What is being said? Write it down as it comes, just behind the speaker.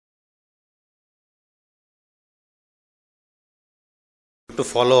To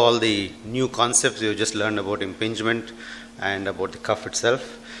follow all the new concepts you just learned about impingement and about the cuff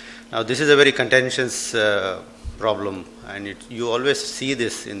itself. Now this is a very contentious problem, and you always see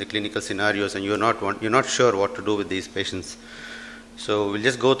this in the clinical scenarios, and you're not sure what to do with these patients. So we'll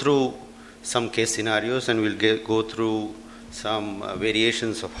just go through some case scenarios, and we'll go through some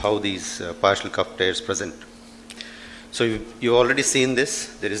variations of how these partial cuff tears present. So you've already seen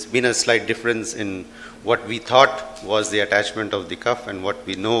this. There has been a slight difference in what we thought was the attachment of the cuff and what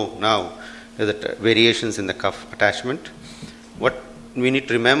we know now is the variations in the cuff attachment. What we need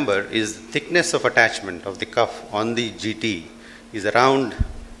to remember is the thickness of attachment of the cuff on the GT is around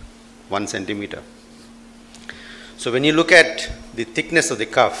 1 centimeter. So when you look at the thickness of the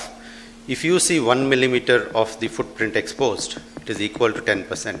cuff, if you see 1 millimeter of the footprint exposed, it is equal to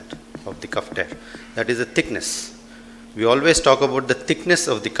 10% of the cuff tear. That is the thickness. We always talk about the thickness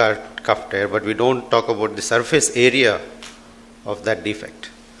of the cuff tear, but we don't talk about the surface area of that defect.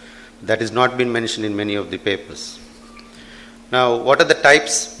 That has not been mentioned in many of the papers. Now, what are the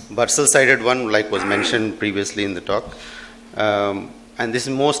types? Bursal-sided one, like was mentioned previously in the talk. And this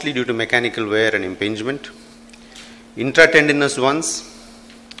is mostly due to mechanical wear and impingement. Intratendinous ones,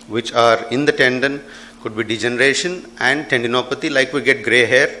 which are in the tendon, could be degeneration and tendinopathy. Like we get gray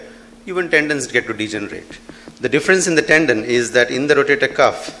hair, even tendons get to degenerate. The difference in the tendon is that in the rotator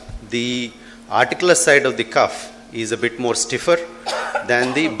cuff, the articular side of the cuff is a bit more stiffer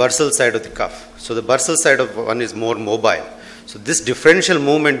than the bursal side of the cuff. So the bursal side of one is more mobile. So this differential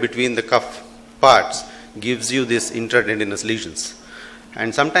movement between the cuff parts gives you these intratendinous lesions.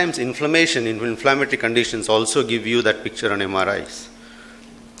 And sometimes inflammation in inflammatory conditions also give you that picture on MRIs.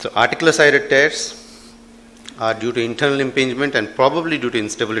 So articular sided tears are due to internal impingement and probably due to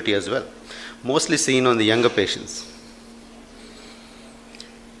instability as well, mostly seen on the younger patients.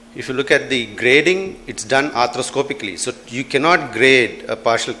 If you look at the grading, it's done arthroscopically. So you cannot grade a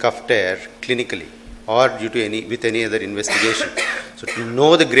partial cuff tear clinically or with any other investigation. So to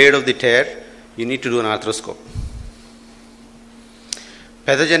know the grade of the tear, you need to do an arthroscope.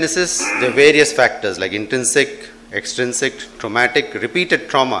 Pathogenesis, there are various factors like intrinsic, extrinsic, traumatic, repeated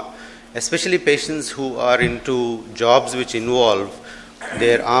trauma, especially patients who are into jobs which involve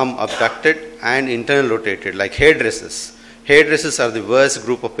their arm abducted and internal rotated, like hairdressers. Hairdressers are the worst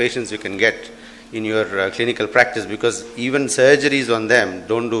group of patients you can get in your clinical practice, because even surgeries on them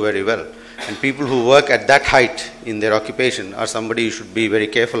don't do very well. And people who work at that height in their occupation are somebody you should be very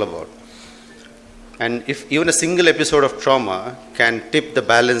careful about. And if even a single episode of trauma can tip the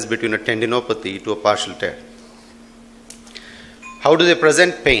balance between a tendinopathy to a partial tear. How do they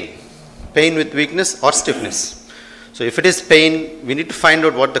present? Pain. Pain with weakness or stiffness. So if it is pain, we need to find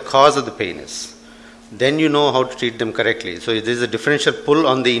out what the cause of the pain is. Then you know how to treat them correctly. So there is a differential pull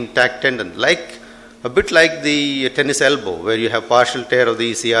on the intact tendon, a bit like the tennis elbow, where you have partial tear of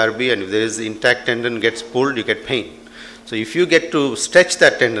the ECRB, and if there is the intact tendon gets pulled, you get pain. So if you get to stretch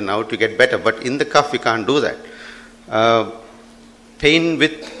that tendon out, you get better. But in the cuff, you can't do that. Pain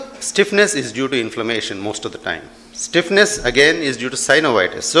with stiffness is due to inflammation most of the time. Stiffness, again, is due to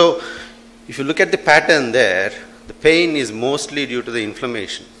synovitis. So if you look at the pattern there, the pain is mostly due to the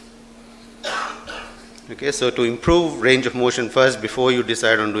inflammation. Okay, so to improve range of motion first before you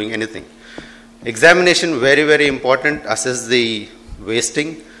decide on doing anything. Examination, very, very important. Assess the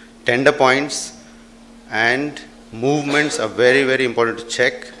wasting, tender points, and movements are very, very important to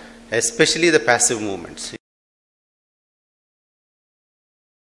check, especially the passive movements.